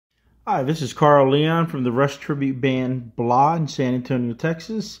Hi, this is Carl Leon from the Rush Tribute Band Blah in San Antonio,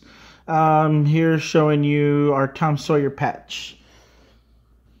 Texas. Here showing you our Tom Sawyer patch.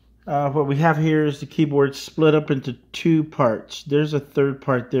 What we have here is the keyboard split up into two parts. There's a third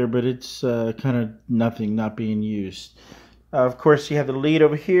part there, but it's kind of nothing, not being used. Of course, you have the lead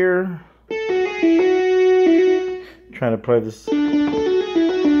over here. Trying to play this.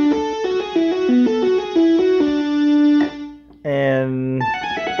 And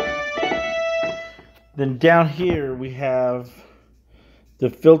then down here we have the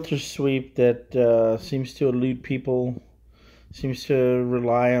filter sweep that seems to elude people, seems to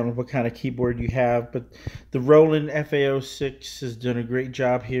rely on what kind of keyboard you have. But the Roland FA-06 has done a great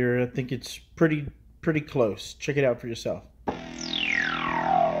job here. I think it's pretty close. Check it out for yourself.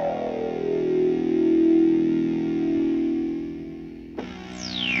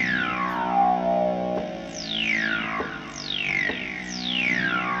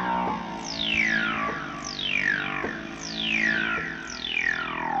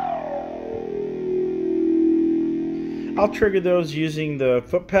 I'll trigger those using the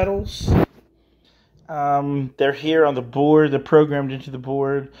foot pedals. They're here on the board. They're programmed into the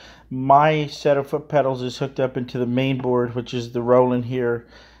board. My set of foot pedals is hooked up into the main board, which is the Roland here.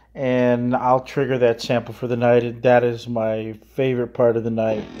 And I'll trigger that sample for the night. And that is my favorite part of the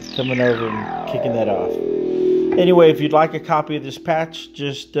night, coming over and kicking that off. Anyway, if you'd like a copy of this patch,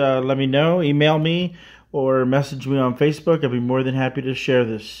 just let me know. Email me or message me on Facebook. I'll be more than happy to share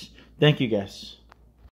this. Thank you, guys.